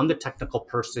skills. Hey, I'm the technical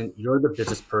person, you're the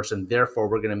business person, therefore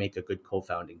we're going to make a good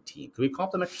co-founding team. Because we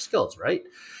complement your skills, right?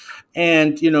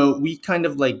 And we kind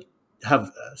of like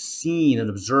have seen and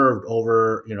observed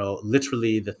over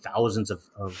literally the thousands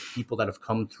of people that have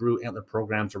come through Antler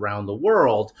programs around the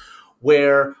world,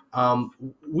 where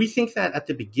we think that at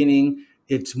the beginning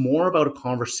it's more about a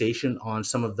conversation on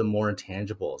some of the more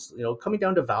intangibles, coming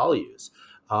down to values.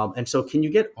 And so can you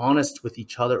get honest with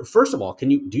each other? First of all,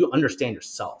 do you understand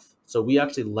yourself? So we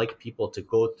actually like people to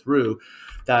go through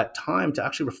that time to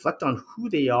actually reflect on who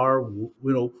they are,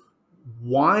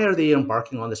 why are they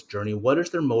embarking on this journey? What is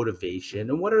their motivation,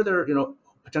 and what are their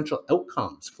potential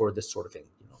outcomes for this sort of thing?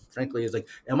 Frankly, is like,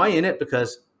 am I in it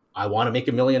because I want to make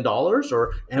 $1 million,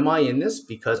 or am I in this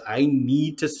because I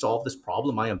need to solve this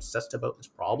problem? I am obsessed about this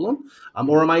problem,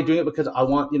 or am I doing it because I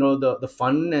want the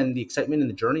fun and the excitement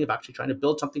and the journey of actually trying to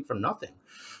build something from nothing?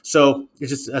 So it's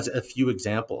just as a few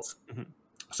examples. Mm-hmm.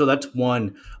 So that's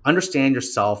one, understand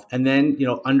yourself, and then,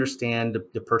 understand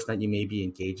the person that you may be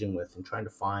engaging with and trying to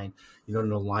find,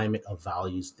 an alignment of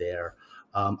values there.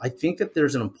 I think that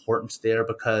there's an importance there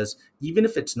because even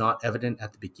if it's not evident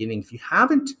at the beginning, if you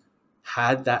haven't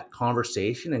had that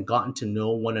conversation and gotten to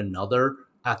know one another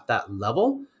at that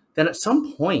level, then at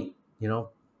some point,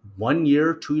 1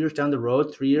 year, 2 years down the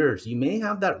road, 3 years, you may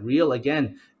have that real,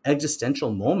 again,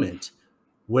 existential moment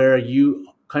where you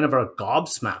kind of are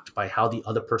gobsmacked by how the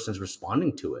other person's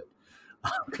responding to it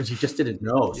because you just didn't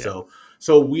know. Yeah.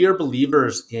 So we are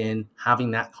believers in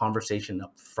having that conversation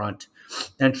up front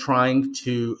and trying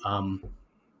to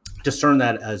discern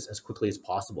that as quickly as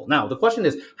possible. Now, the question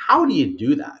is, how do you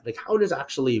do that? Like, how does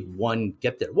actually one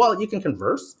get there? Well, you can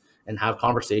converse and have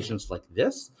conversations like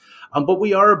this, but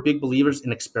we are big believers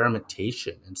in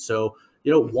experimentation. And so,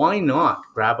 why not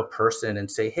grab a person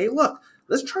and say, hey, look,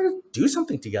 let's try to do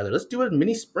something together. Let's do a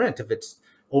mini sprint if it's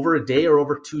over a day or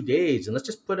over 2 days, and let's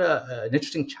just put an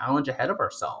interesting challenge ahead of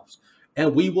ourselves.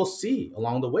 And we will see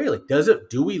along the way, like,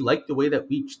 do we like the way that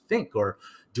we think, or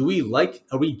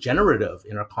are we generative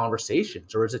in our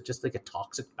conversations, or is it just like a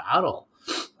toxic battle?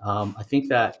 I think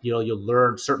that, you'll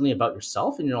learn certainly about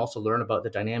yourself, and you'll also learn about the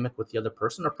dynamic with the other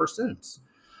person or persons,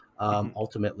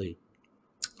 ultimately.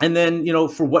 And then,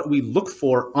 for what we look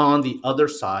for on the other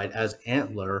side as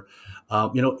Antler,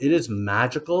 It is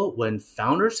magical when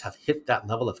founders have hit that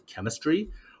level of chemistry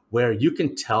where you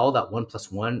can tell that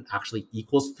 1+1 actually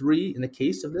equals 3 in the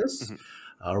case of this, Hmm.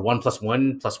 or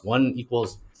 1+1+1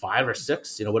 equals 5 or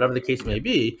 6, whatever the case may Yep.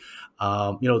 be.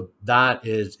 That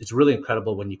is, it's really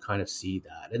incredible when you kind of see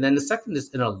that. And then the second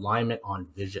is an alignment on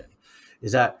vision,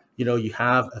 is that, you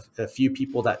have a few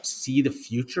people that see the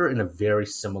future in a very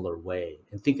similar way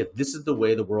and think that this is the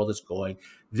way the world is going.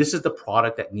 This is the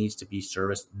product that needs to be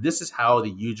serviced. This is how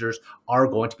the users are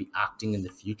going to be acting in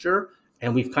the future.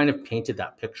 And we've kind of painted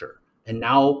that picture. And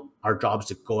now our job is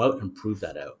to go out and prove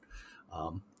that out.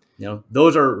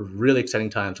 Those are really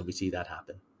exciting times when we see that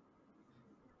happen.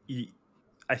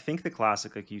 I think the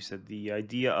classic, like you said, the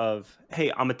idea of,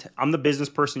 hey, I'm the business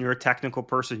person, you're a technical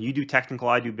person, you do technical,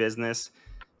 I do business,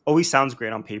 always sounds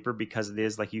great on paper because it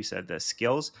is, like you said, the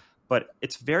skills. But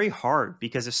it's very hard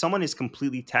because if someone is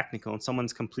completely technical and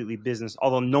someone's completely business,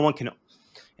 although no one can,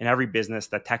 in every business,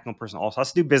 that technical person also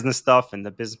has to do business stuff and the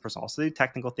business person also do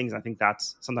technical things. I think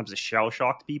that's sometimes a shell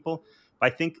shock to people.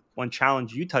 But I think one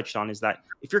challenge you touched on is that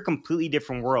if you're completely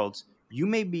different worlds, you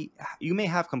may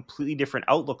have completely different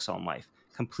outlooks on life,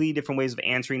 completely different ways of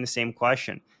answering the same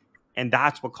question. And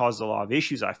that's what causes a lot of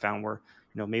issues I found where,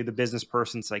 maybe the business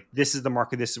person's like, this is the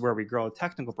market, this is where we grow. A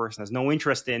technical person has no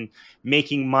interest in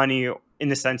making money in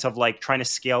the sense of like trying to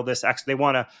scale this. They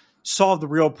want to solve the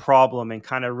real problem and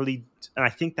kind of really, and I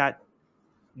think that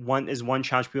one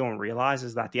challenge people don't realize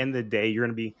is that at the end of the day, you're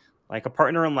going to be like a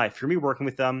partner in life. You're going to be working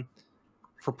with them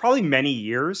for probably many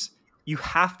years. You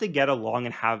have to get along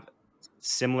and have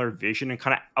similar vision and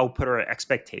kind of output or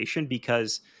expectation,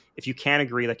 because if you can't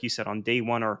agree, like you said, on day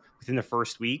one or within the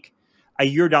first week, a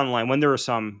year down the line, when there are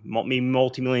some maybe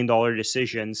multi-million-dollar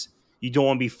decisions, you don't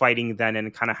want to be fighting then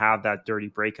and kind of have that dirty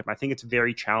breakup. I think it's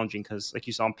very challenging because, like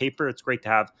you saw on paper, it's great to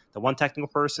have the one technical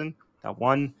person, that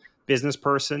one business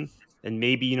person, and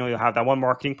maybe you'll have that one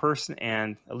marketing person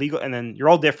and a legal, and then you're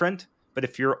all different. But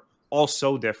if you're all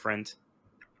so different,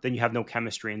 then you have no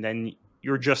chemistry, and then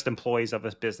you're just employees of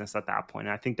a business at that point.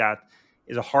 And I think that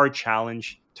is a hard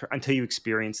challenge until you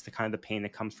experience the kind of the pain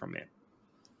that comes from it.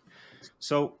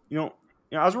 So,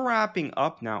 as we're wrapping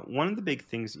up now, one of the big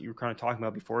things that you were kind of talking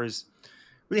about before is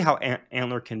really how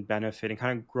Antler can benefit and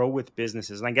kind of grow with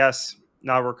businesses. And I guess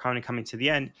now we're kind of coming to the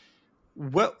end.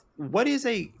 What is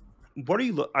a what are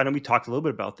you? I know we talked a little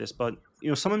bit about this, but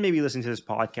someone maybe listening to this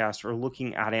podcast or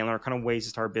looking at Antler, kind of ways to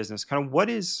start a business. Kind of what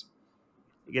is,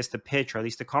 I guess, the pitch or at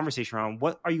least the conversation around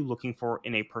what are you looking for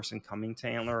in a person coming to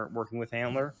Antler, working with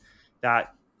Antler,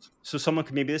 that so someone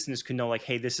could maybe listen to this could know like,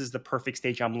 hey, this is the perfect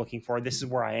stage I'm looking for. This is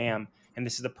where I am, and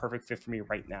this is the perfect fit for me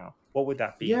right now. What would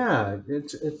that be? Yeah,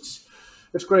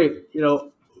 it's great.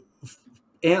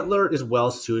 Antler is well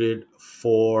suited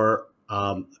for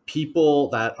people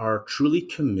that are truly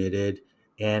committed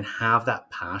and have that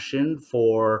passion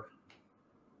for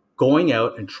going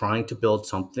out and trying to build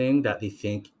something that they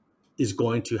think is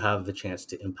going to have the chance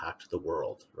to impact the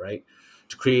world, right?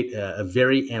 To create a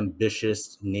very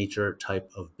ambitious nature type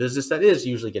of business that is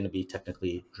usually going to be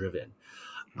technically driven.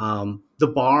 The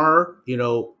bar,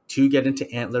 to get into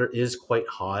Antler is quite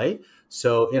high.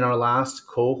 So in our last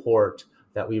cohort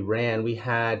that we ran, we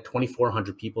had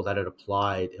 2,400 people that had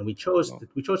applied, and we chose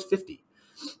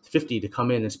 50 to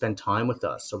come in and spend time with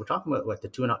us. So we're talking about like the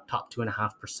top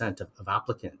 2.5% of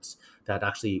applicants that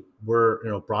actually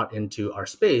were brought into our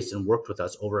space and worked with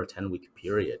us over a 10-week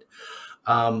period.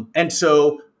 And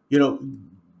so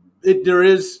there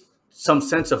is some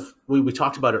sense of, we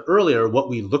talked about it earlier, what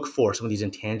we look for, some of these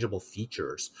intangible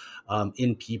features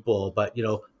in people, but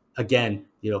again,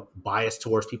 bias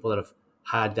towards people that have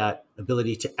had that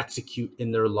ability to execute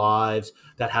in their lives,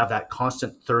 that have that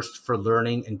constant thirst for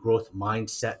learning and growth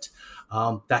mindset.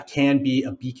 That can be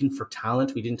a beacon for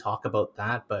talent. We didn't talk about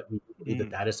that, but we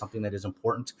believe that is something that is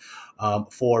important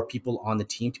for people on the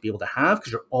team to be able to have,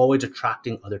 because you're always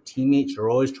attracting other teammates.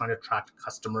 You're always trying to attract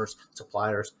customers,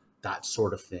 suppliers, that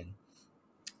sort of thing.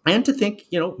 And to think,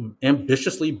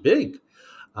 ambitiously big.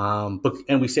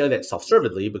 And we say that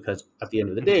self-servedly because at the end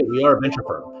of the day, we are a venture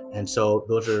firm. And so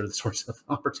those are the sorts of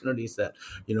opportunities that,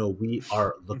 we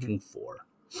are looking for.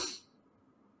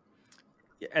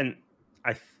 And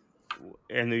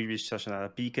and you just touched on that. A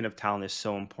beacon of talent is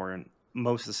so important.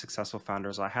 Most of the successful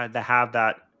founders I had that have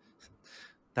that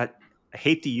I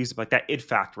hate to use it, but that it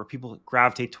factor where people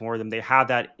gravitate toward them. They have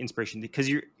that inspiration because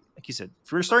you're, like you said,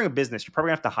 if you're starting a business, you're probably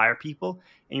gonna have to hire people,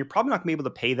 and you're probably not gonna be able to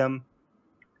pay them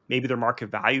maybe their market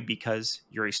value because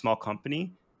you're a small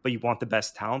company, but you want the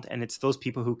best talent. And it's those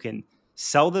people who can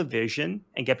sell the vision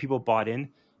and get people bought in,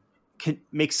 can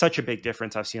make such a big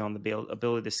difference. I've seen on the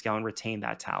ability to scale and retain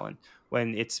that talent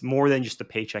when it's more than just a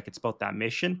paycheck. It's about that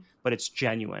mission, but it's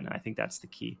genuine. And I think that's the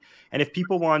key. And if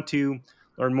people want to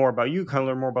learn more about you, kind of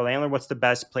learn more about Antler, what's the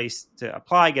best place to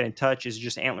apply, get in touch? Is it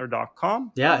just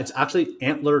antler.com? Yeah, it's actually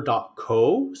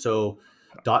antler.co. So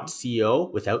 .co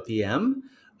without the M.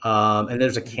 And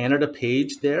there's a Canada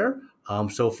page there.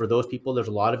 So for those people, there's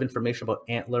a lot of information about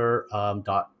Antler,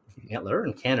 Antler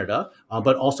in Canada,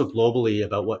 but also globally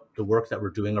about what the work that we're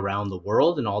doing around the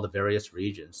world in all the various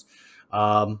regions.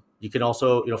 You can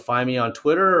also, find me on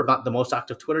Twitter. I'm not the most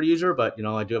active Twitter user, but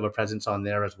I do have a presence on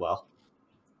there as well.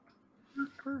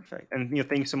 Perfect. And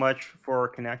thanks so much for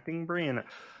connecting, Bernie, and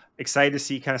excited to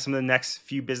see kind of some of the next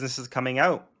few businesses coming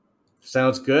out.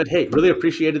 Sounds good. Hey, really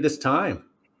appreciated this time.